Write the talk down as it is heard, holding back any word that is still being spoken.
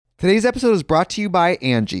Today's episode is brought to you by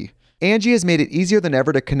Angie. Angie has made it easier than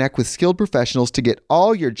ever to connect with skilled professionals to get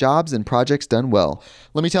all your jobs and projects done well.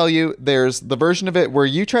 Let me tell you, there's the version of it where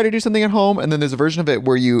you try to do something at home, and then there's a version of it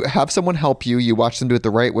where you have someone help you, you watch them do it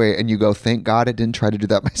the right way, and you go, thank God I didn't try to do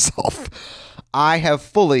that myself. I have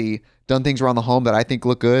fully done things around the home that I think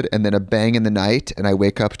look good, and then a bang in the night, and I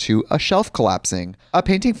wake up to a shelf collapsing, a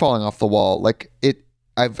painting falling off the wall.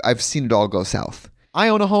 I've seen it all go south. I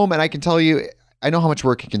own a home, and I can tell you, I know how much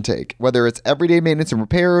work it can take. Whether it's everyday maintenance and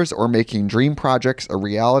repairs or making dream projects a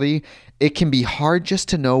reality, it can be hard just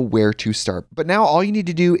to know where to start. But now all you need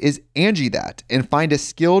to do is Angie that and find a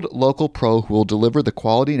skilled local pro who will deliver the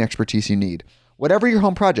quality and expertise you need. Whatever your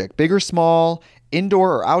home project, big or small,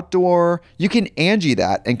 indoor or outdoor, you can Angie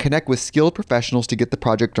that and connect with skilled professionals to get the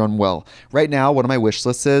project done well. Right now, one of my wish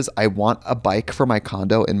lists is I want a bike for my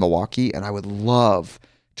condo in Milwaukee, and I would love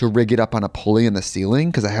to rig it up on a pulley in the ceiling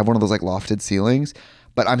because I have one of those like lofted ceilings,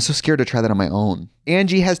 but I'm so scared to try that on my own.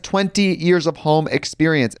 Angie has 20 years of home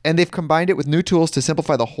experience, and they've combined it with new tools to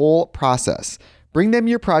simplify the whole process. Bring them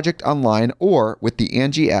your project online or with the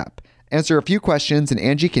Angie app. Answer a few questions and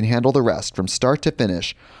Angie can handle the rest from start to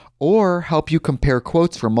finish, or help you compare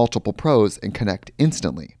quotes from multiple pros and connect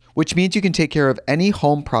instantly, which means you can take care of any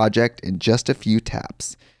home project in just a few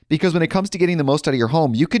taps. Because when it comes to getting the most out of your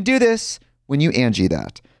home, you can do this when you Angie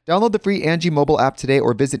that. Download the free Angie mobile app today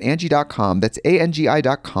or visit Angie.com. That's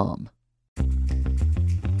ANGI.com.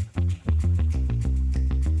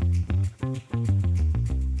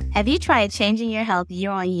 Have you tried changing your health year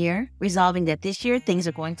on year, resolving that this year things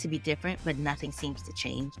are going to be different, but nothing seems to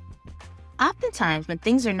change? Oftentimes, when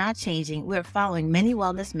things are not changing, we're following many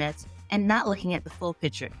wellness myths and not looking at the full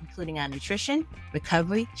picture, including our nutrition,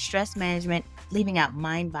 recovery, stress management, leaving out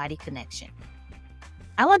mind-body connection.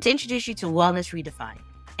 I want to introduce you to Wellness Redefined,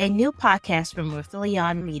 a new podcast from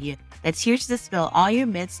Refilion Media that's here to dispel all your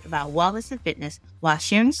myths about wellness and fitness while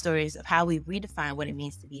sharing stories of how we've redefined what it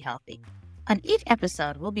means to be healthy. On each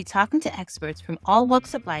episode, we'll be talking to experts from all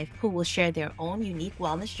walks of life who will share their own unique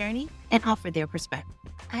wellness journey and offer their perspective.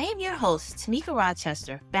 I am your host, Tamika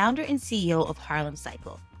Rochester, founder and CEO of Harlem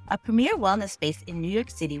Cycle, a premier wellness space in New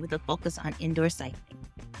York City with a focus on indoor cycling.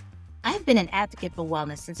 I've been an advocate for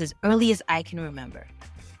wellness since as early as I can remember.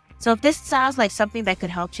 So if this sounds like something that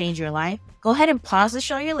could help change your life, go ahead and pause the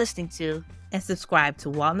show you're listening to and subscribe to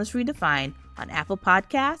Wellness Redefined on Apple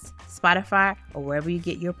Podcasts, Spotify, or wherever you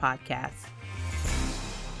get your podcasts.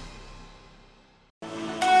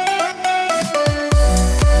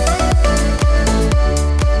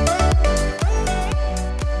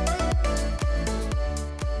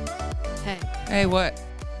 Hey, what?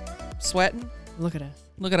 Sweating? Look at us.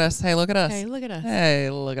 Look at us. Hey, look at us. Hey, look at us. Hey,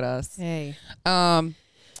 look at us. Hey.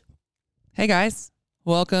 Hey guys.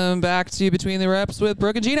 Welcome back to Between the Reps with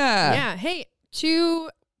Brooke and Gina. Yeah. Hey, to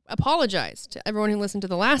apologize to everyone who listened to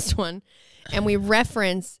the last one, and we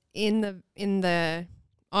reference in the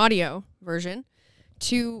audio version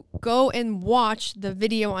to go and watch the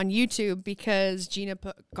video on YouTube because Gina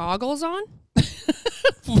put goggles on.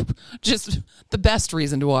 Just the best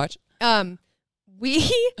reason to watch.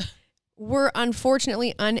 We were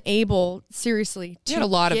unfortunately unable, seriously, We had a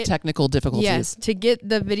lot of technical difficulties. Yes, to get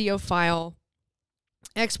the video file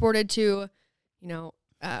exported to,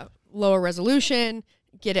 lower resolution,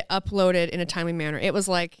 get it uploaded in a timely manner. It was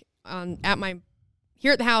like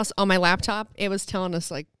here at the house on my laptop, it was telling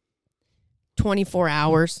us like 24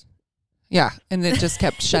 hours. Yeah, and it just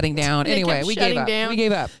kept shutting down. Anyway, we gave up. We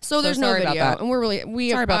gave up. So there's no video, and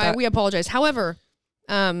we apologize. However,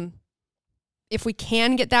 if we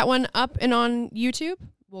can get that one up and on YouTube,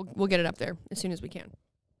 we'll get it up there as soon as we can.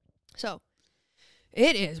 So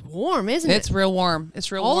it is warm, isn't it? It's real warm.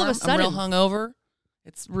 It's real warm. All of a sudden. I'm real hungover.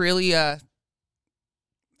 It's really I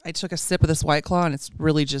took a sip of this White Claw and it's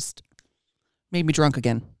really just made me drunk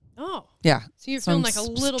again. Oh. Yeah. So you're feeling like a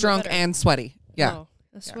little drunk bit better. and sweaty. Yeah. Oh,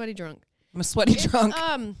 a sweaty drunk. I'm a sweaty drunk.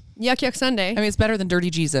 Yuck Yuck Sunday. I mean, it's better than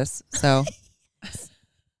Dirty Jesus. So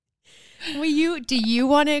do you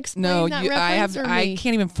want to explain that reference or me? I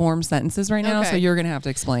can't even form sentences right now, so you're gonna have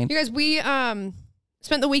to explain. You guys, we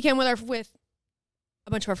spent the weekend with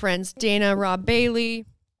a bunch of our friends, Dana, Rob Bailey,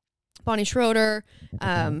 Bonnie Schroeder.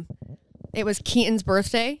 It was Keaton's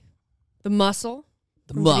birthday, the Muscle,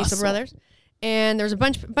 from the Diesel Brothers, and there was a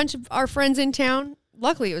bunch of our friends in town.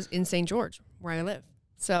 Luckily, it was in St. George, where I live,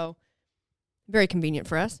 so very convenient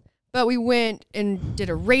for us. But we went and did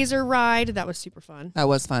a razor ride. That was super fun. That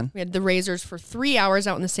was fun. We had the razors for 3 hours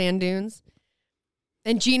out in the sand dunes.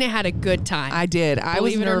 And Gina had a good time. I did. I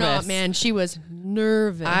was Believe it nervous. or not, man, she was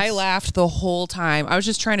nervous. I laughed the whole time. I was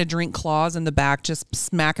just trying to drink claws in the back, just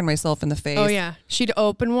smacking myself in the face. Oh, yeah. She'd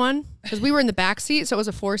open one because we were in the back seat. So it was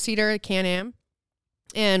a 4-seater Can-Am.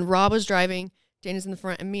 And Rob was driving. Dana's in the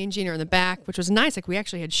front. And me and Gina are in the back, which was nice. Like, we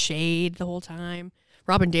actually had shade the whole time.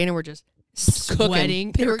 Rob and Dana were just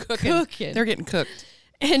sweating. They were cooking. They're getting cooked.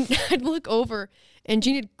 And I'd look over, and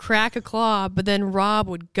Gina'd crack a claw, but then Rob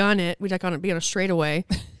would gun it. We'd like be on a straightaway.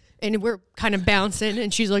 And we're kind of bouncing,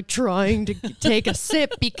 and she's like trying to take a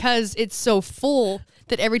sip because it's so full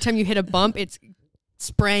that every time you hit a bump, it's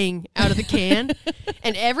spraying out of the can.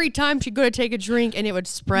 And every time she'd go to take a drink and it would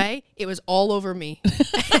spray, it was all over me.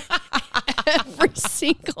 Every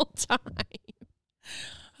single time.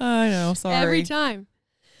 I know. Sorry. Every time.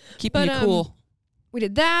 Keeping you cool. We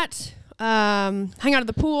did that. Hang out at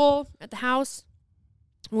the pool, at the house.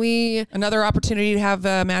 Another opportunity to have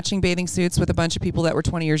matching bathing suits with a bunch of people that were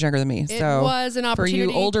 20 years younger than me. It was an opportunity.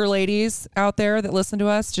 For you older ladies out there that listen to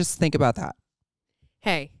us, just think about that.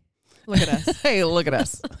 Hey, look at us. Hey, look at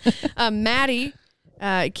us. Maddie,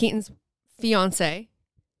 Keaton's fiance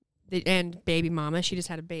and baby mama, she just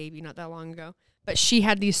had a baby not that long ago, but she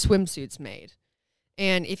had these swimsuits made.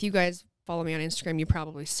 And if you guys follow me on Instagram, you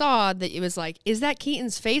probably saw that it was like, is that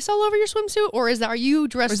Keaton's face all over your swimsuit, or are you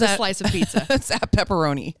dressed as a slice of pizza? That's that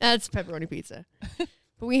pepperoni. That's pepperoni pizza.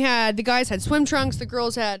 But the guys had swim trunks, the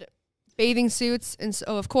girls had bathing suits, and so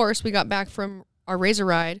of course we got back from our Razor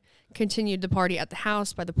ride, continued the party at the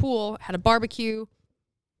house by the pool, had a barbecue,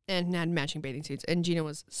 and had matching bathing suits. And Gina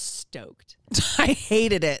was stoked. I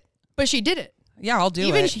hated it, but she did it. Yeah, I'll do it.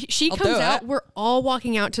 Even she comes out. We're all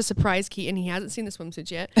walking out to surprise Keaton. He hasn't seen the swimsuits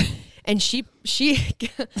yet. And she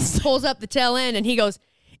pulls up the tail end and he goes,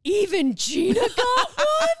 even Gina got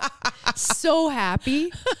one? So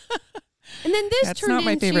happy. And then this That's turned not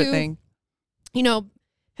my into, favorite thing. You know,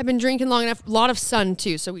 have been drinking long enough. A lot of sun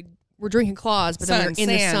too. So we're drinking claws, but then we're in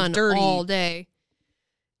the sun dirty. all day.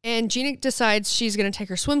 And Gina decides she's going to take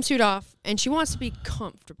her swimsuit off and she wants to be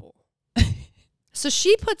comfortable. So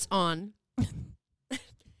she puts on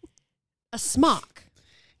a smock.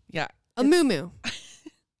 Yeah. A muumuu.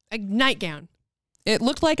 A nightgown. It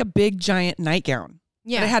looked like a big, giant nightgown.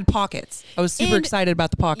 Yeah. But it had pockets. I was super excited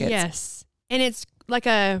about the pockets. Yes. And it's like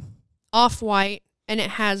a off-white, and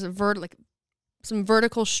it has some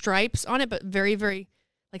vertical stripes on it, but very, very,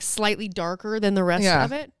 like slightly darker than the rest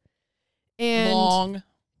of it. And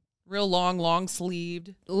real long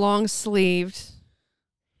sleeved. Long sleeved.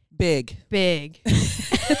 Big. Big.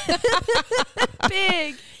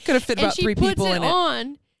 Could have fit about 3 people in it.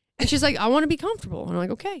 On, and she's like, I want to be comfortable. And I'm like,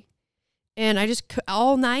 okay. And I just,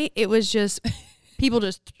 all night, it was just, people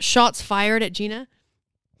just shots fired at Gina.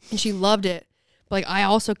 And she loved it. But like, I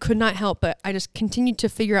also could not help, but I just continued to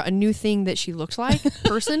figure out a new thing that she looks like,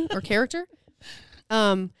 person or character.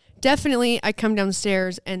 Definitely, I come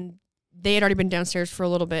downstairs, and they had already been downstairs for a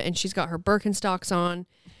little bit, and she's got her Birkenstocks on,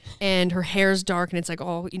 and her hair's dark, and it's like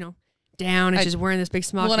all, down, and she's wearing this big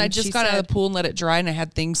smock. Well, and I just got out of the pool and let it dry, and I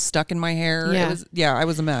had things stuck in my hair. Yeah. I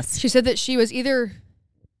was a mess. She said that she was either,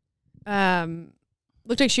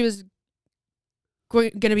 looked like she was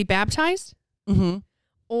going to be baptized,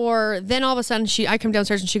 or then all of a sudden I come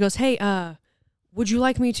downstairs and she goes, hey, would you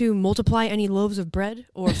like me to multiply any loaves of bread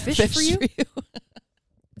or fish for you?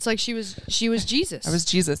 It's like she was Jesus. I was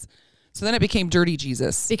Jesus. So then it became Dirty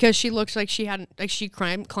Jesus. Because she looked like she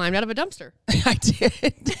climbed out of a dumpster. I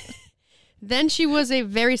did. Then she was a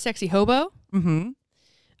very sexy hobo.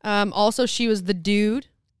 Also, she was the dude.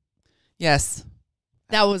 Yes.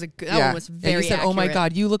 That was that one was very you said, accurate. oh my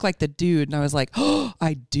God, you look like the dude. And I was like, oh,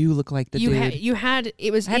 I do look like the dude.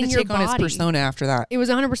 It was I had in to your take body. on his persona after that. It was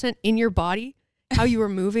 100% in your body, how you were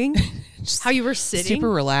moving, how you were sitting. Super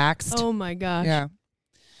relaxed. Oh my gosh. Yeah.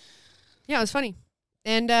 Yeah, it was funny.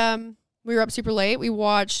 And we were up super late. A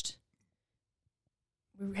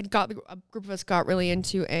group of us got really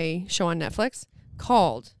into a show on Netflix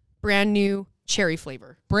called Brand New Cherry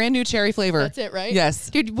Flavor. Brand New Cherry Flavor. That's it, right?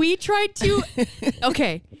 Yes. Dude, we tried to.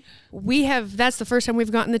 Okay. That's the first time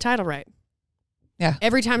we've gotten the title right. Yeah.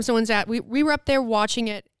 Every time we were up there watching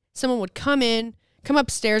it, someone would come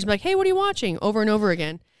upstairs and be like, hey, what are you watching? Over and over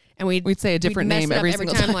again. And we'd say a different name every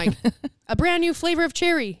single time. Like, a brand new flavor of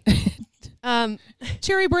cherry.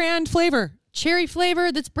 Cherry brand flavor. Cherry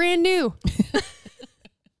flavor that's brand new.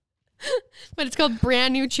 But it's called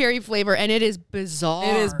Brand New Cherry Flavor, and it is bizarre.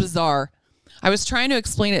 It is bizarre. I was trying to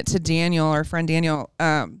explain it to Daniel, our friend Daniel.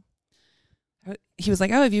 He was like,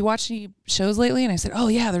 oh, have you watched any shows lately? And I said, oh,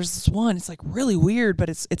 yeah, there's this one. It's like really weird, but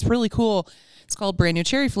it's really cool. It's called Brand New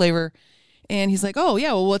Cherry Flavor. And he's like, oh,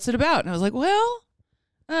 yeah, well, what's it about? And I was like, well,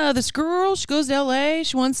 this girl, she goes to LA.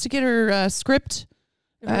 She wants to get her script.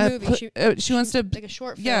 Her movie. She wants to like a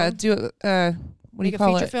short film. Yeah, do what do Make you a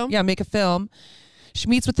call feature it? film? Yeah, make a film. She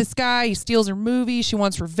meets with this guy. He steals her movie. She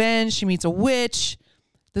wants revenge. She meets a witch.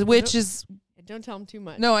 The witch is. Don't tell him too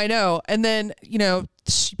much. No, I know. And then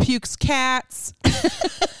she pukes cats.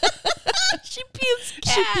 She pukes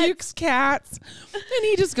cats. She pukes cats. And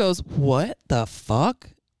he just goes, "What the fuck?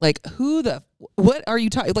 Like, what are you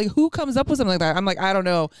talking? Like, who comes up with something like that?" I'm like, I don't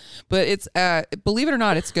know, but it's believe it or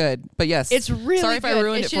not, it's good. But yes, it's really sorry if good. I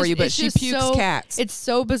ruined it for you, but she pukes cats. It's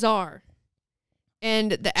so bizarre,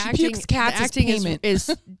 and the She acting, pukes cats the acting as payment.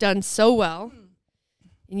 is done so well,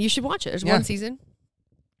 and you should watch it. There's one season.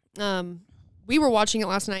 We were watching it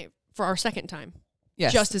last night for our second time.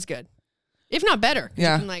 Yes, just as good, if not better. 'Cause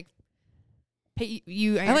Yeah. you can like.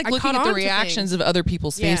 I like looking at the reactions of other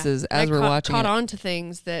people's faces as we're watching caught it. on to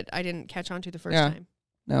things that I didn't catch on to the first Yeah. time.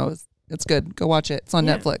 No, it's good. Go watch it. It's on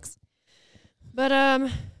Yeah. Netflix.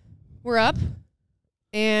 But we're up,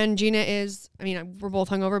 and Gina is. I mean, we're both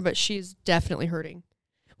hungover, but she's definitely hurting.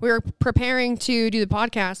 We were preparing to do the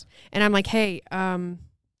podcast, and I'm like, "Hey,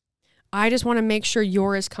 I just want to make sure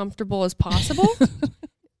you're as comfortable as possible,"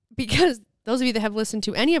 because those of you that have listened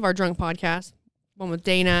to any of our drunk podcasts, one with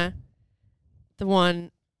Dana. The one,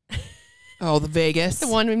 the Vegas, the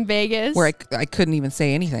one in Vegas, where I couldn't even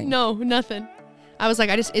say anything. No, nothing. I was like,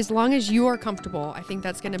 as long as you are comfortable, I think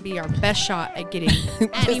that's going to be our best shot at getting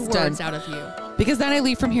any words out of you. Because then I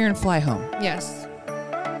leave from here and fly home. Yes.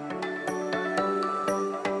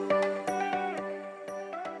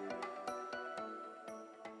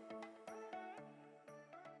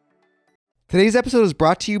 Today's episode is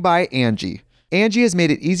brought to you by Angie. Angie has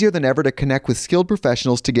made it easier than ever to connect with skilled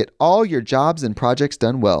professionals to get all your jobs and projects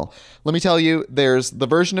done well. Let me tell you, there's the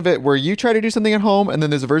version of it where you try to do something at home, and then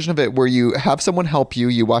there's a version of it where you have someone help you,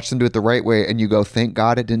 you watch them do it the right way, and you go, thank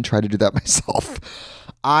God I didn't try to do that myself.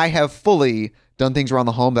 I have fully done things around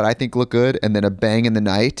the home that I think look good, and then a bang in the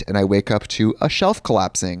night, and I wake up to a shelf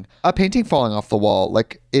collapsing, a painting falling off the wall.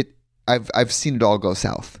 I've seen it all go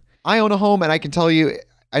south. I own a home, and I can tell you,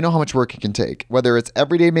 I know how much work it can take. Whether it's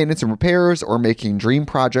everyday maintenance and repairs or making dream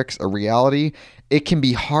projects a reality, it can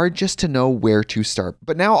be hard just to know where to start.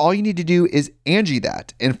 But now all you need to do is Angie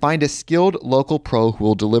that and find a skilled local pro who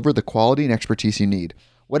will deliver the quality and expertise you need.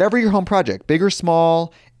 Whatever your home project, big or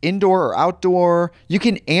small, indoor or outdoor, you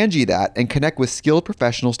can Angie that and connect with skilled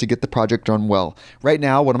professionals to get the project done well. Right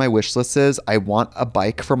now, one of my wish lists is I want a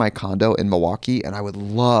bike for my condo in Milwaukee, and I would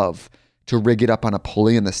love to rig it up on a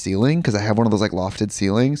pulley in the ceiling because I have one of those like lofted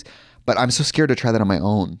ceilings, but I'm so scared to try that on my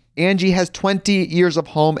own. Angie has 20 years of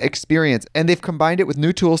home experience, and they've combined it with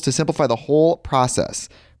new tools to simplify the whole process.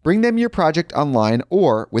 Bring them your project online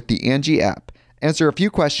or with the Angie app. Answer a few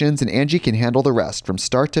questions and Angie can handle the rest from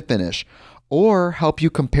start to finish, or help you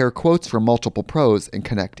compare quotes from multiple pros and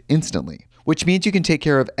connect instantly, which means you can take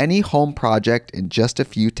care of any home project in just a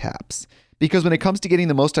few taps. Because when it comes to getting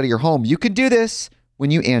the most out of your home, you can do this when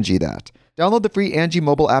you Angie that. Download the free Angie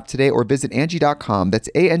mobile app today or visit Angie.com. That's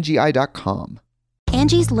ANGI.com.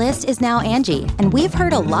 Angie's List is now Angie, and we've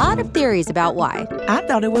heard a lot of theories about why. I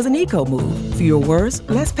thought it was an eco move. Fewer words,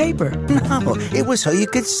 less paper. No, it was so you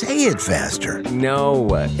could say it faster. No,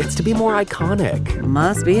 it's to be more iconic.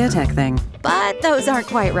 Must be a tech thing. But those aren't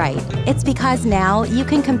quite right. It's because now you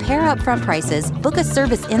can compare upfront prices, book a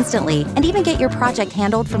service instantly, and even get your project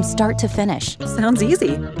handled from start to finish. Sounds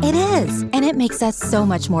easy. It is, and it makes us so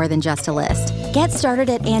much more than just a list. Get started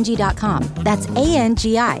at Angie.com. That's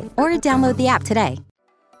ANGI, or download the app today.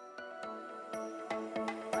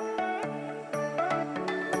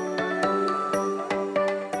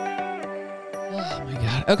 Oh my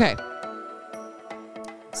God. Okay.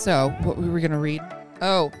 So what we were going to read?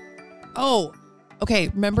 Oh, okay.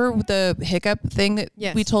 Remember the hiccup thing that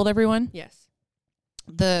Yes. we told everyone? Yes.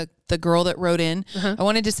 The girl that wrote in. Uh-huh. I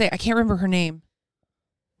wanted to say, I can't remember her name.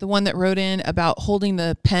 The one that wrote in about holding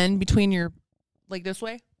the pen between your, like this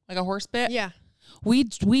way, like a horse bit. Yeah. We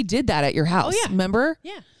did that at your house. yeah. Remember?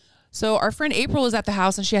 Yeah. So our friend April was at the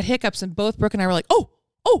house and she had hiccups, and both Brooke and I were like, oh,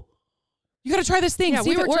 you got to try this thing. Yeah, See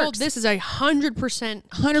we if were it works. told this is 100%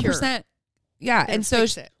 100%. Yeah. And so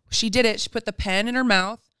fix it. she did it. She put the pen in her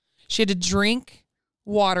mouth. She had to drink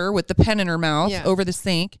water with the pen in her mouth over the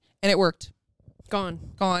sink, and it worked. Gone.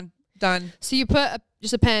 Done. So you put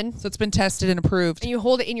just a pen So it's been tested and approved. and you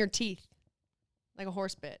hold it in your teeth like a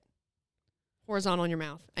horse bit, horizontal in your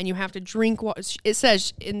mouth, and you have to drink water. It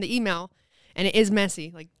says in the email, and it is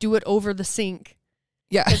messy, like do it over the sink.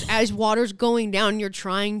 Yeah. Because as water's going down, you're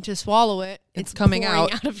trying to swallow it. It's coming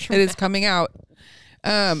pouring out. of your It is mouth. coming out.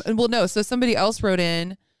 And well, no. So somebody else wrote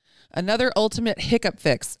in Another ultimate hiccup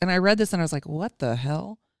fix. And I read this and I was like, what the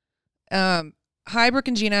hell? Hi, Brooke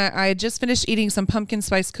and Gina. I had just finished eating some pumpkin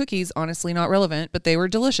spice cookies. Honestly, not relevant, but they were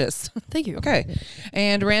delicious. Thank you. Okay.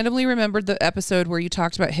 And randomly remembered the episode where you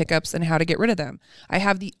talked about hiccups and how to get rid of them. I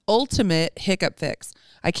have the ultimate hiccup fix.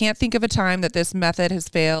 I can't think of a time that this method has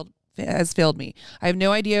failed me. I have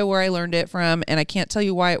no idea where I learned it from, and I can't tell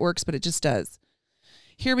you why it works, but it just does.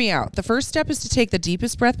 Hear me out. The first step is to take the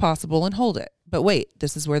deepest breath possible and hold it. But wait,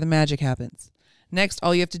 this is where the magic happens. Next,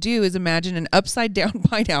 all you have to do is imagine an upside down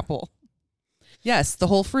pineapple. Yes, the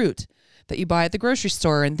whole fruit that you buy at the grocery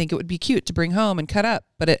store and think it would be cute to bring home and cut up,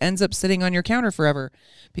 but it ends up sitting on your counter forever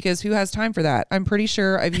because who has time for that? I'm pretty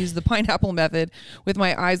sure I've used the pineapple method with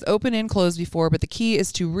my eyes open and closed before, but the key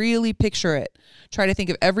is to really picture it. Try to think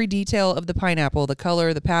of every detail of the pineapple, the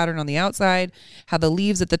color, the pattern on the outside, how the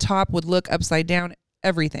leaves at the top would look upside down,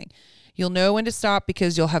 everything. You'll know when to stop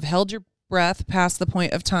because you'll have held your breath past the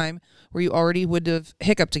point of time where you already would have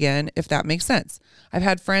hiccuped again, if that makes sense. I've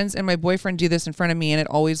had friends and my boyfriend do this in front of me and it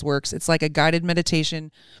always works. It's like a guided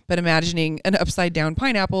meditation, but imagining an upside down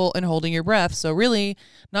pineapple and holding your breath. So really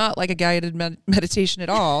not like a guided meditation at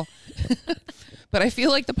all. But I feel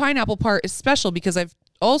like the pineapple part is special because I've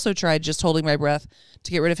also tried just holding my breath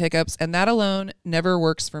to get rid of hiccups, and that alone never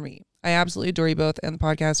works for me. I absolutely adore you both and the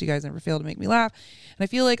podcast. You guys never fail to make me laugh. And I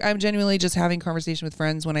feel like I'm genuinely just having conversation with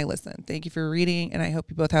friends when I listen. Thank you for reading, and I hope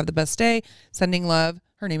you both have the best day. Sending love.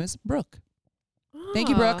 Her name is Brooke. Thank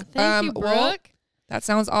you, Brooke. Thank you, Brooke. Well, that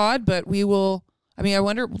sounds odd, but we will. I mean, I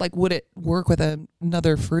wonder, like, would it work with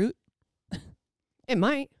another fruit? It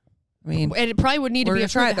might. I mean, and it probably would need to we're be gonna a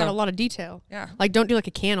fruit try it, that had a though. lot of detail. Yeah. Like, don't do like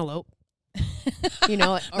a cantaloupe. You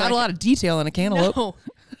know, Not a lot of detail in a cantaloupe. No,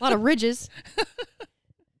 a lot of ridges.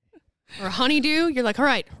 Or a honeydew. You're like, all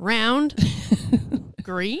right, round,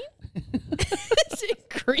 green. Is it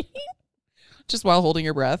green? Just while holding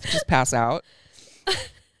your breath, just pass out.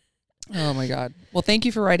 Oh my God. Well, thank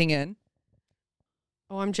you for writing in.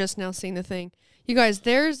 Oh, I'm just now seeing the thing. You guys,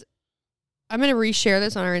 I'm going to reshare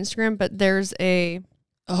this on our Instagram, but there's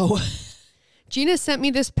Gina sent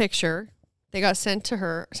me this picture. They got sent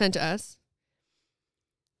to us.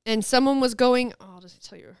 And someone was going, I'll just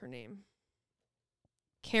tell you her name.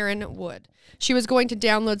 Karen Wood. She was going to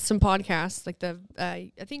download some podcasts, like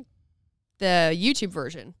I think the YouTube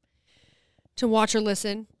version, to watch or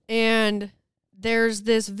listen. And there's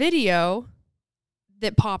this video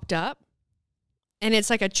that popped up, and it's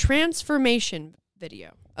like a transformation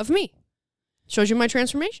video of me. Shows you my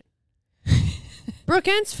transformation. Brooke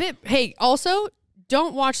Ends Fit. Hey, also,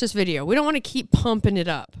 don't watch this video. We don't want to keep pumping it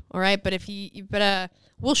up, all right? But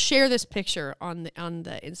we'll share this picture on the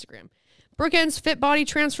Instagram. Brooke Ends Fit Body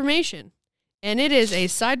Transformation. And it is a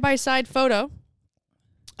side-by-side photo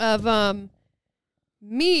of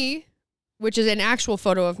me, which is an actual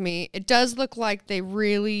photo of me. It does look like they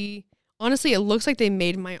really, honestly, it looks like they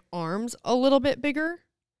made my arms a little bit bigger.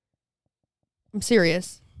 I'm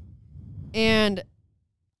serious. And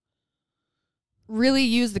really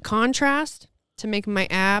use the contrast to make my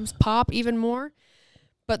abs pop even more.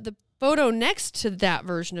 But the photo next to that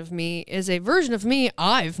version of me is a version of me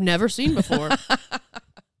I've never seen before.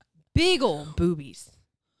 Big old boobies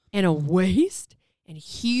and a waist and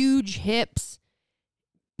huge hips,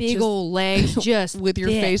 big Just old legs, just with your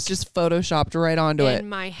thick. face just photoshopped right onto it. And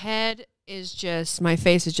my face is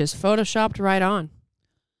just photoshopped right on.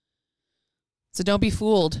 So don't be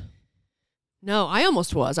fooled. No, I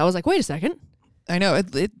almost was. I was like, wait a second. I know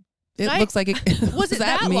it looks like it. Was it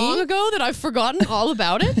that me? long ago that I've forgotten all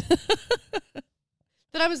about it?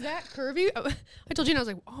 That I was that curvy? I told you, and I was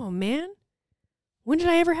like, oh man, when did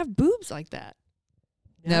I ever have boobs like that?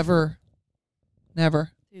 Never. Dude,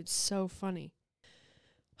 it's so funny.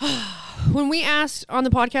 When we asked on the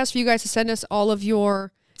podcast for you guys to send us all of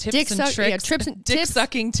your Tips and tricks. Dick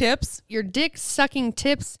sucking tips. Your dick sucking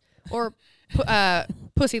tips or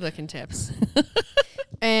pussy licking tips.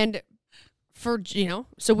 And for,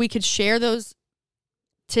 so we could share those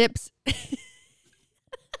tips.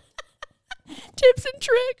 Tips and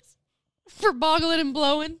tricks for boggling and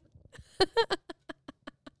blowing.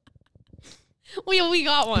 We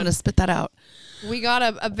got one. I'm going to spit that out. We got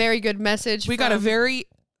a very good message. We got a very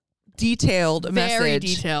detailed message. Very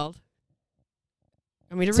detailed.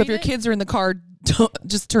 Want me to So read if your it? kids are in the car, don't,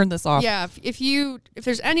 just turn this off. Yeah, if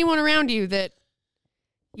there's anyone around you that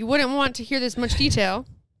you wouldn't want to hear this much detail,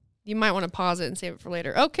 you might want to pause it and save it for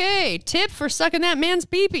later. Okay, tip for sucking that man's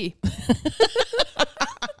pee-pee.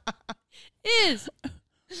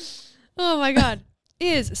 Oh my God,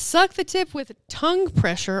 is suck the tip with tongue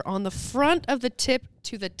pressure on the front of the tip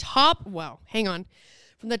to the top. Wow, hang on.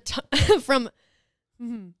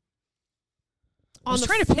 I was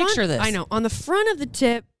trying to picture this. I know. On the front of the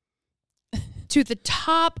tip to the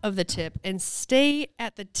top of the tip and stay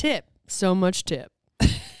at the tip. So much tip.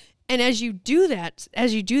 And as you do that,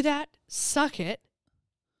 suck it.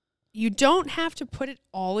 You don't have to put it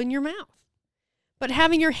all in your mouth. But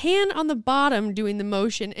having your hand on the bottom doing the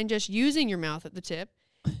motion and just using your mouth at the tip.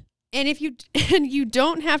 And you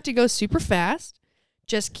don't have to go super fast.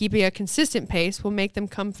 Just keeping a consistent pace will make them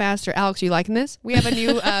come faster. Alex, are you liking this? We have a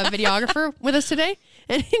new videographer with us today,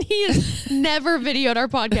 and he has never videoed our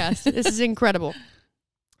podcast. This is incredible.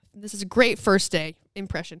 This is a great first day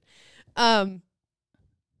impression. Going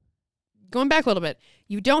back a little bit,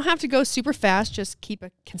 you don't have to go super fast. Just keep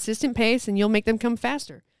a consistent pace, and you'll make them come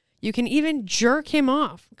faster. You can even jerk him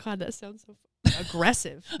off. God, that sounds so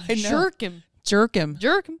aggressive. I know.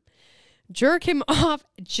 Jerk him off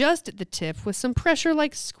just at the tip with some pressure,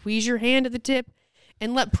 like squeeze your hand at the tip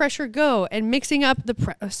and let pressure go, and mixing up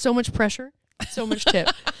so much pressure, so much tip.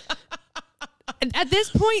 And at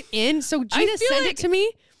this point so Gina sent it to me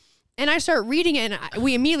and I start reading it, and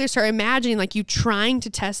we immediately start imagining like you trying to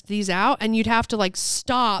test these out, and you'd have to like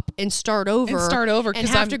stop and start over and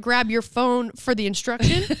have to grab your phone for the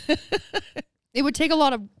instruction. It would take a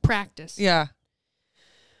lot of practice. Yeah.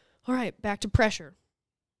 All right, back to pressure.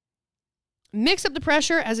 Mix up the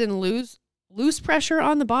pressure, as in loose pressure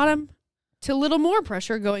on the bottom to a little more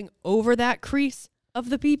pressure going over that crease of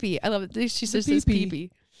the pee-pee. I love it. She says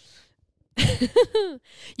pee-pee.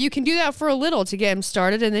 You can do that for a little to get him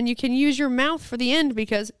started, and then you can use your mouth for the end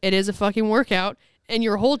because it is a fucking workout and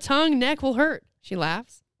your whole neck will hurt. She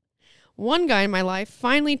laughs. One guy in my life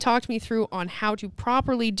finally talked me through on how to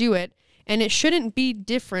properly do it, and it shouldn't be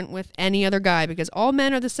different with any other guy because all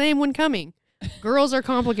men are the same when coming. Girls are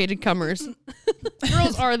complicated comers.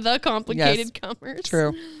 Girls are the complicated comers.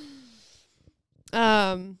 True.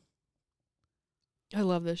 I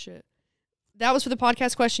love this shit. That was for the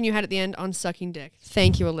podcast question you had at the end on sucking dick.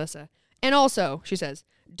 Thank you, Alyssa. And also, she says,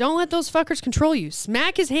 don't let those fuckers control you.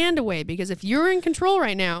 Smack his hand away, because if you're in control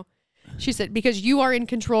right now, she said, because you are in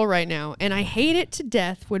control right now, and I hate it to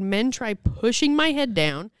death when men try pushing my head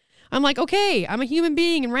down. I'm like, okay, I'm a human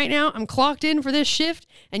being, and right now I'm clocked in for this shift,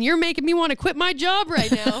 and you're making me want to quit my job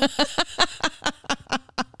right now.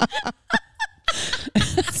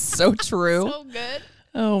 So true. So good.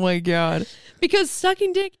 Oh my God. Because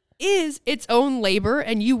sucking dick is its own labor,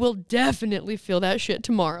 and you will definitely feel that shit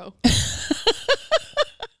tomorrow.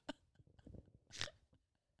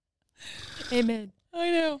 Amen.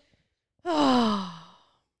 I know. I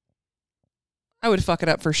would fuck it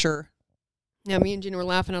up for sure. Yeah, me and Gina were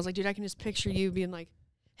laughing. I was like, dude, I can just picture you being like,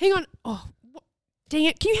 hang on. Oh, dang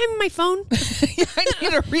it. Can you hand me my phone? Yeah, I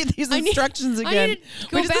need to read these instructions again. I need to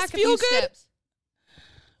go back a few steps.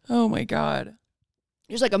 Oh my God.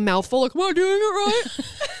 There's like a mouthful of, am I doing it right?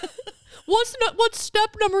 What's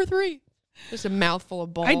step number 3? Just a mouthful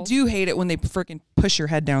of balls. I do hate it when they freaking push your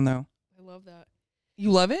head down, though. I love that.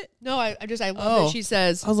 You love it? No, I love that she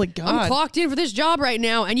says, I was like, God. I'm clocked in for this job right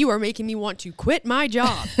now, and you are making me want to quit my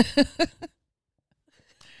job.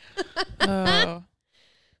 Oh.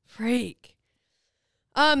 Freak.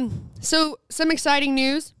 So some exciting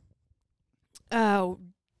news.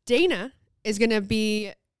 Dana is going to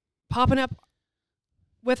be popping up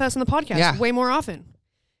with us on the podcast way more often,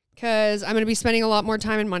 because I'm going to be spending a lot more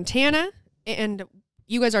time in Montana, and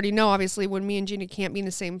you guys already know, obviously, when me and Gina can't be in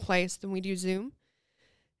the same place, then we do Zoom.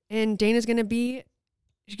 And Dana's going to be,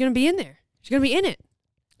 she's going to be in there. She's going to be in it.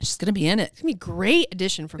 She's going to be in it. It's going to be a great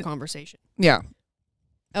addition for conversation. Yeah.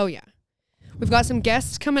 Oh, yeah. We've got some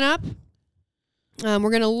guests coming up. We're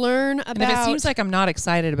going to learn about... And if it seems like I'm not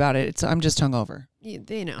excited about it, I'm just hungover.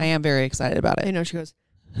 They know. I am very excited about it. I know. She goes,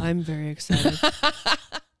 I'm very excited.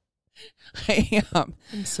 I am.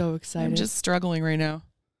 I'm so excited. I'm just struggling right now.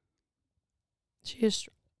 She is...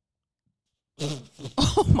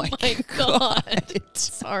 Oh my God.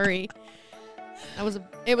 Sorry.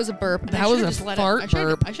 It was a burp. That was a fart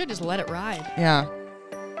burp. I should just let it ride. Yeah.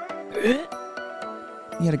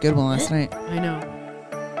 You had a good one last night. I know.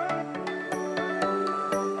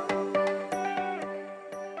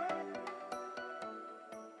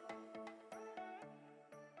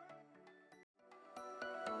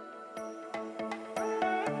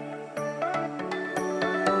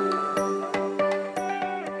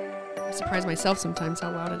 I surprise myself sometimes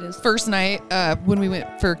how loud it is. First night when we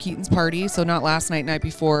went for Keaton's party, so not last night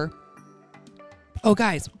before. Oh,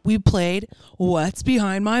 guys, we played What's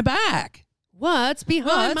Behind My Back. What's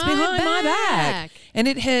behind my back? And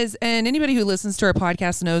it has, and anybody who listens to our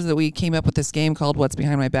podcast knows that we came up with this game called What's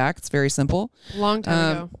Behind My Back. It's very simple. Long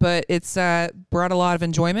time ago. But it's brought a lot of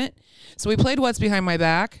enjoyment. So we played What's Behind My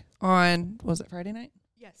Back on, was it Friday night?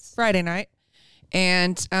 Yes. Friday night.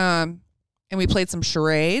 And we played some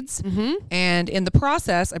charades. Mm-hmm. And in the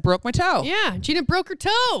process, I broke my toe. Yeah, Gina broke her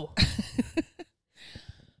toe.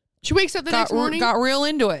 She wakes up the next morning. Got real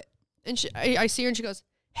into it. And I see her and she goes,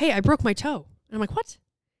 "Hey, I broke my toe." And I'm like, "What?"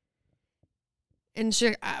 And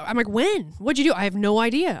I'm like, "When? What'd you do?" "I have no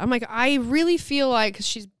idea." I'm like, I really feel like, 'cause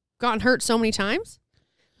she's gotten hurt so many times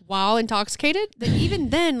while intoxicated, that even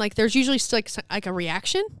then, like, there's usually still like a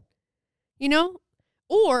reaction, you know?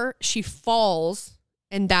 Or she falls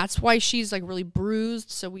and that's why she's like really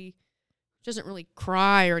bruised. So she doesn't really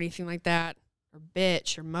cry or anything like that, or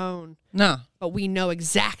bitch or moan. No. But we know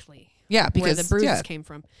exactly because where the bruises came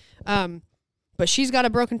from. But she's got a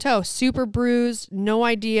broken toe, super bruised, no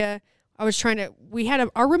idea. I was trying to,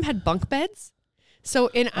 our room had bunk beds. So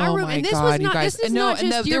in our room, and this was not, this is not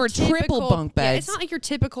just there your were triple bunk beds. Yeah, it's not like your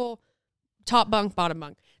typical top bunk, bottom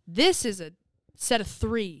bunk. This is a set of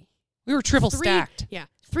 3. We were triple stacked. Yeah,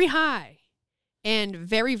 3 high and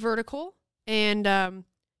very vertical and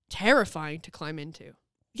terrifying to climb into.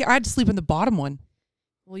 Yeah, I had to sleep in the bottom one.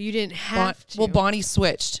 Well, you didn't have to. Well, Bonnie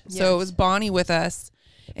switched. Yes. So it was Bonnie with us.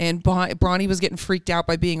 And Bonnie was getting freaked out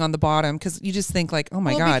by being on the bottom because you just think like, oh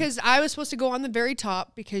my God. Because I was supposed to go on the very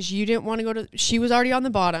top because you didn't want to go to, she was already on the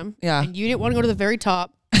bottom. Yeah. And you didn't want to go to the very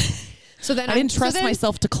top. So then I didn't trust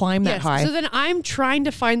myself to climb that high. So then I'm trying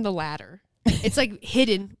to find the ladder. It's like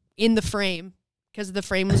hidden in the frame because the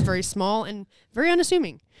frame was very small and very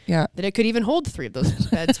unassuming. Yeah. That it could even hold 3 of those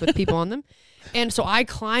beds with people on them. And so I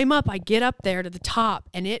climb up, I get up there to the top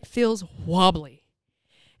and it feels wobbly.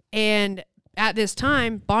 And at this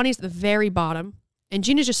time, Bonnie's at the very bottom, and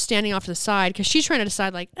Gina's just standing off to the side because she's trying to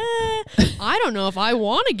decide, like, I don't know if I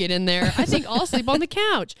want to get in there. I think I'll sleep on the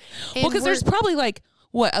couch. And because there's probably like,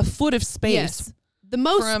 a foot of space. Yes. The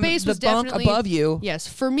most from space was the bunk definitely above you. Yes.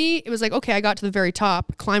 For me, it was like, okay, I got to the very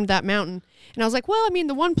top, climbed that mountain, and I was like, well, I mean,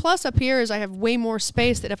 the one plus up here is I have way more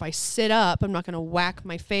space that if I sit up, I'm not going to whack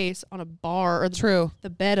my face on a bar or the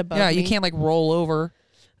bed above me. Yeah, you can't like roll over.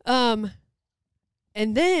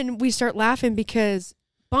 And then we start laughing because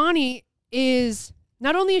Bonnie is,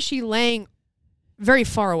 not only is she laying very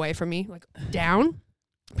far away from me, like down,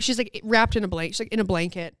 but she's like wrapped in a blanket. She's like in a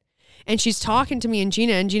blanket. And she's talking to me and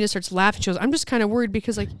Gina starts laughing. She goes, "I'm just kind of worried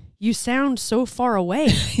because like you sound so far away."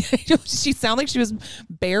 She sounded like she was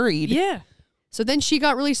buried. Yeah. So then she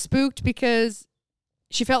got really spooked because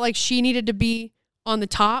she felt like she needed to be on the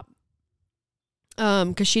top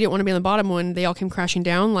because she didn't want to be on the bottom when they all came crashing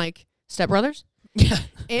down like Step Brothers. Yeah.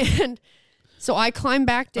 And so I climbed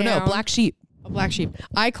back down. Oh, no, Black Sheep. A Black Sheep.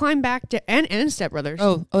 I climbed back to and Step Brothers.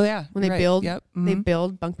 Oh yeah. When they build, they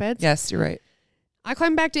build bunk beds. Yes, you're right. I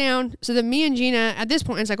climbed back down. So then me and Gina, at this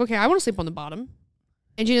point, it's like, okay, I want to sleep on the bottom.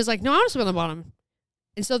 And Gina's like, no, I want to sleep on the bottom.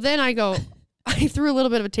 And so then I threw a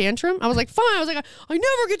little bit of a tantrum. I was like, fine. I was like, I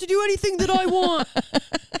never get to do anything that I want.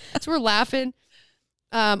 So we're laughing.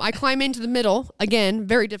 I climb into the middle. Again,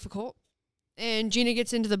 very difficult. And Gina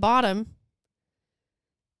gets into the bottom.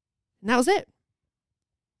 And that was it.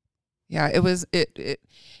 Yeah, it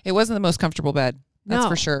wasn't the most comfortable bed. That's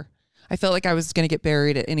for sure. I felt like I was going to get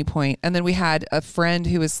buried at any point. And then we had a friend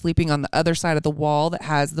who was sleeping on the other side of the wall that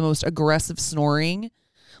has the most aggressive snoring,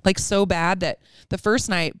 like so bad that the first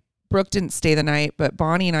night, Brooke didn't stay the night, but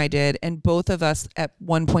Bonnie and I did. And both of us at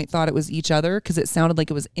one point thought it was each other because it sounded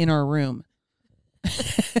like it was in our room.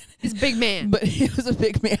 He's a big man. But he was a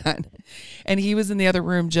big man. And he was in the other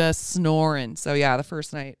room just snoring. So yeah, the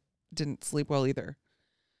first night didn't sleep well either.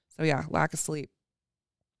 So yeah, lack of sleep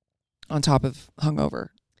on top of hungover.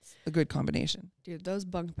 A good combination. Dude, those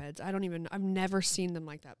bunk beds, I've never seen them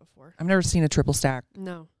like that before. I've never seen a triple stack.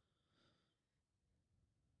 No.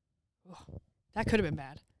 Ugh, that could have been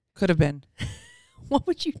bad. Could have been. What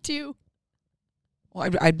would you do? Well,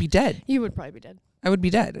 I'd be dead. You would probably be dead. I would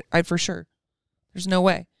be dead. I'd for sure. There's no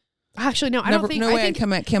way. Actually, no, I don't think. No way I'd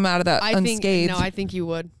come out of that unscathed. I think you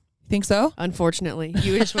would. Think so? Unfortunately,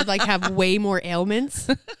 you just would like have way more ailments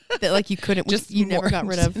that like you couldn't. You never got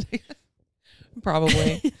rid of.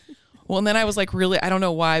 Probably. Well, and then I was like, really, I don't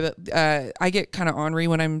know why, but I get kind of ornery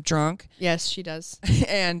when I'm drunk. Yes, she does.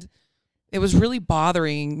 And it was really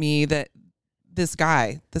bothering me that this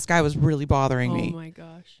guy was really bothering me. Oh my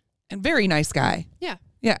gosh. And very nice guy. Yeah.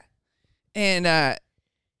 Yeah. And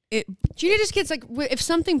Gina just gets like, if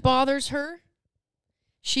something bothers her,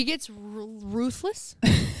 she gets ruthless.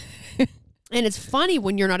 And it's funny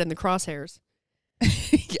when you're not in the crosshairs.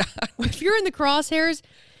 Yeah. If you're in the crosshairs,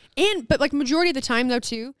 but like majority of the time though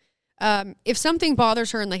too, if something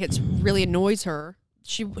bothers her and like it's really annoys her,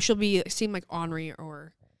 she'll seem like ornery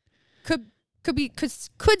or could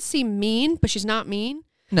seem mean, but she's not mean.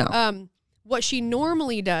 No. What she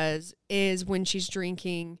normally does is when she's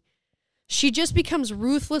drinking, she just becomes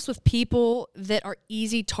ruthless with people that are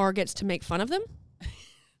easy targets to make fun of them,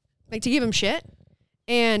 like to give them shit.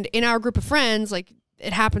 And in our group of friends, like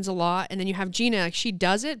it happens a lot. And then you have Gina, like she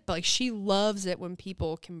does it, but like she loves it when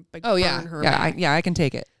people can like burn her back. I can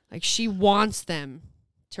take it. Like she wants them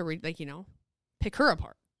to pick her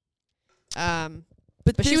apart.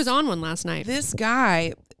 But she was on one last night. This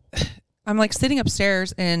guy, I'm like sitting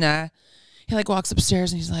upstairs and he like walks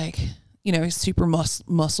upstairs and he's like, he's super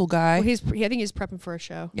muscle guy. Well, I think he's prepping for a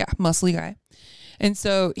show. Yeah, muscly guy. And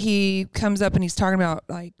so he comes up and he's talking about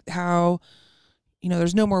like how,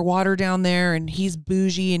 there's no more water down there and he's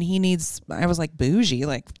bougie and he needs, I was like, bougie?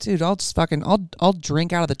 Like, dude, I'll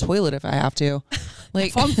drink out of the toilet if I have to. Like,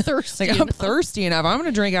 if I'm thirsty. Like, I'm thirsty enough. I'm going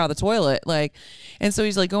to drink out of the toilet. Like, and so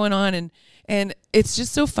he's like going on and it's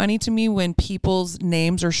just so funny to me when people's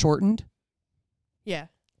names are shortened. Yeah.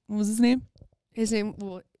 What was his name? His name,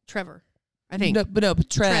 Trevor, I think. But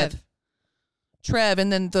Trev. Trev,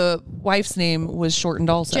 and then the wife's name was shortened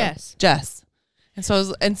also. Jess. And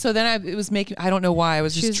so it was making, I don't know why, I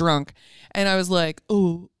was just drunk. And I was like,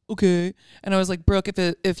 oh, okay. And I was like, Brooke,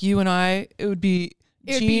 if you and I, it would be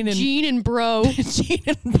Gene and Bro. Gene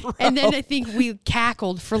and Bro. And then I think we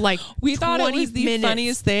cackled for like we thought it was the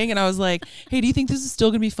funniest thing. And I was like, hey, do you think this is still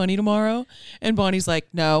going to be funny tomorrow? And Bonnie's like,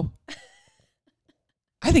 no.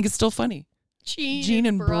 I think it's still funny. Gene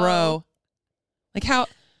and Bro. Like how,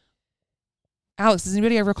 Alex, does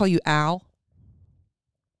anybody ever call you Al?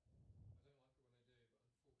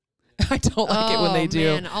 I don't like it when they do.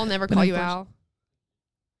 Man, I'll never call you Al.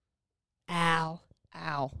 Al.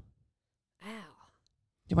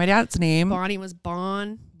 Yeah, my dad's name. Bonnie was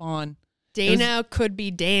Bon. Dana could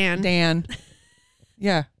be Dan.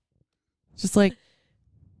 Yeah. Just like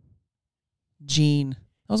Gene.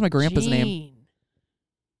 That was my grandpa's name.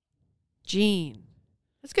 Gene.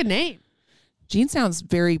 That's a good name. Gene sounds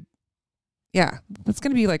very, yeah, that's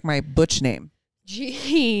going to be like my butch name.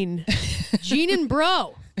 Gene and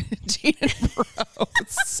Bro. Gene and Bro.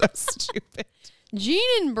 It's so stupid. Gene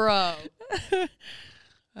and Bro.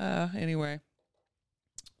 Anyway.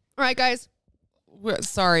 All right, guys.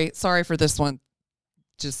 Sorry for this one.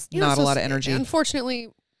 Just not a lot of energy. Unfortunately,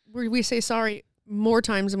 we say sorry more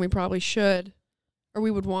times than we probably should, or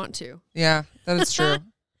we would want to. Yeah, that is true.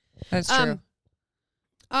 That's true.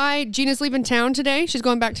 Gina's leaving town today. She's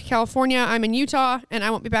going back to California. I'm in Utah, and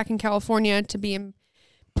I won't be back in California to be in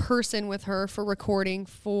person with her for recording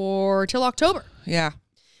till October. Yeah.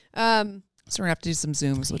 So we're gonna have to do some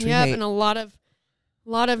Zooms, which we hate. And a lot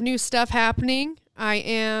of new stuff happening. I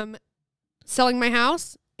am selling my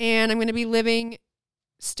house, and I'm going to be living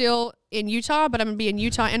still in Utah, but I'm going to be in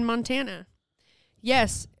Utah and Montana.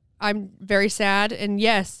 Yes, I'm very sad, and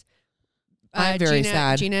yes, I'm very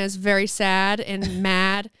sad. Gina is very sad and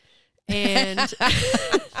mad, and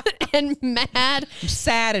and mad. I'm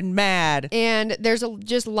sad and mad. And there's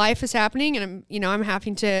just life is happening, and I'm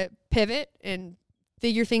having to pivot and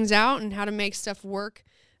figure things out and how to make stuff work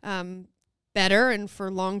better and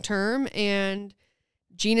for long term. And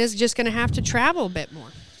Gina's just going to have to travel a bit more.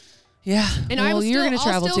 Yeah. And you're going to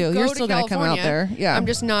travel too. You're still going to come out there. Yeah. I'm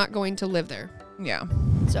just not going to live there. Yeah.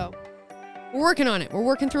 So we're working on it. We're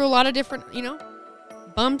working through a lot of different,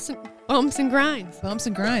 bumps and grinds. Bumps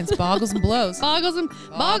and grinds. Boggles and blows.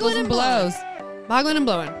 Boggling and blows. Boggling and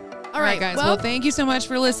blowing. All right, guys. Well, thank you so much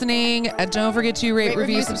for listening. Don't forget to rate,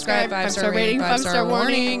 review, subscribe, 5-star rating, 5-star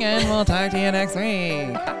warning, and we'll talk to you next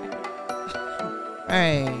week. All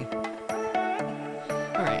right.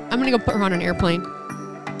 I'm going to go put her on an airplane.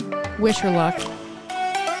 Wish her luck.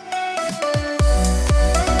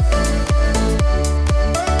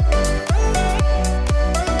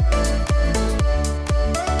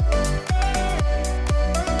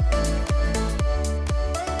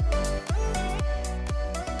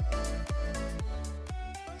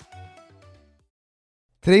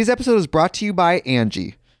 Today's episode is brought to you by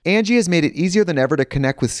Angie. Angie has made it easier than ever to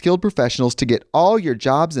connect with skilled professionals to get all your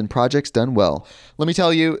jobs and projects done well. Let me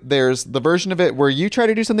tell you, there's the version of it where you try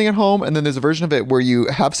to do something at home, and then there's a version of it where you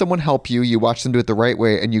have someone help you, you watch them do it the right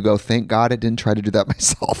way, and you go, thank God I didn't try to do that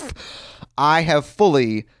myself. I have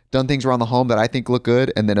fully done things around the home that I think look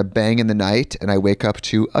good, and then a bang in the night, and I wake up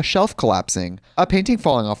to a shelf collapsing, a painting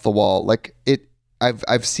falling off the wall.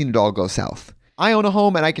 I've seen it all go south. I own a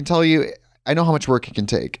home, and I can tell you, I know how much work it can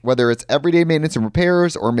take. Whether it's everyday maintenance and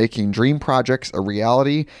repairs or making dream projects a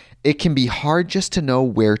reality, it can be hard just to know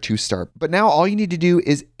where to start. But now all you need to do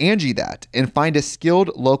is Angie that and find a skilled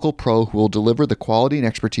local pro who will deliver the quality and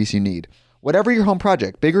expertise you need. Whatever your home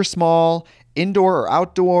project, big or small, indoor or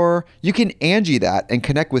outdoor. You can Angie that and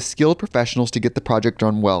connect with skilled professionals to get the project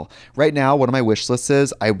done well. Right now, one of my wish lists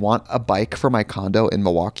is I want a bike for my condo in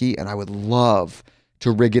Milwaukee, and I would love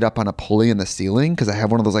to rig it up on a pulley in the ceiling because I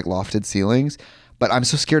have one of those like lofted ceilings, but I'm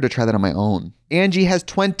so scared to try that on my own. Angie has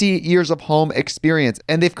 20 years of home experience,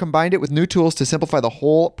 and they've combined it with new tools to simplify the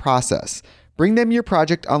whole process. Bring them your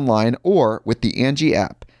project online or with the Angie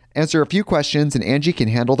app. Answer a few questions and Angie can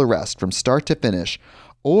handle the rest from start to finish,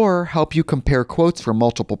 or help you compare quotes from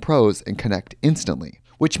multiple pros and connect instantly,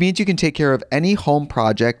 which means you can take care of any home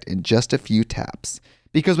project in just a few taps.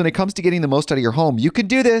 Because when it comes to getting the most out of your home, you can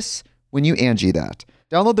do this when you Angie that.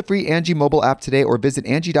 Download the free Angie mobile app today or visit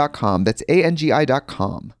Angie.com. That's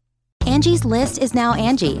ANGI.com. Angie's List is now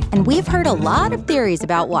Angie, and we've heard a lot of theories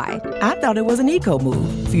about why. I thought it was an eco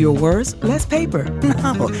move. Fewer words, less paper.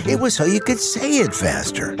 No, it was so you could say it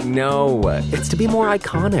faster. No, it's to be more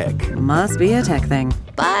iconic. Must be a tech thing.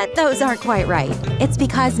 But those aren't quite right. It's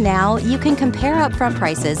because now you can compare upfront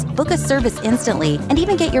prices, book a service instantly, and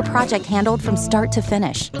even get your project handled from start to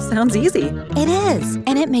finish. Sounds easy. It is,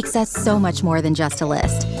 and it makes us so much more than just a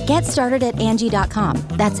list. Get started at Angie.com.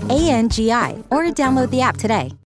 That's ANGI, or download the app today.